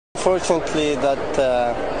Fortunately,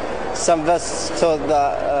 that some vets thought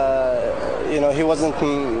that he wasn't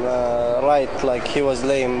right, like he was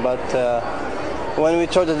lame. But when we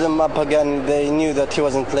told them up again, they knew that he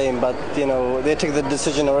wasn't lame. But they took the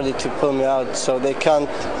decision already to pull me out, so they can't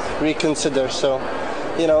reconsider. So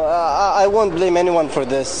I won't blame anyone for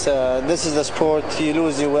this. This is the sport. You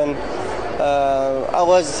lose, you win. I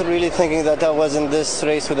was really thinking that I was in this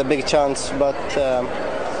race with a big chance, but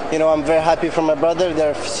I'm very happy for my brother.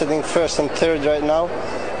 They're sitting first and third right now,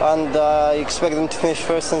 and I expect them to finish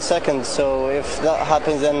first and second. So if that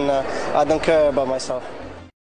happens, then I don't care about myself.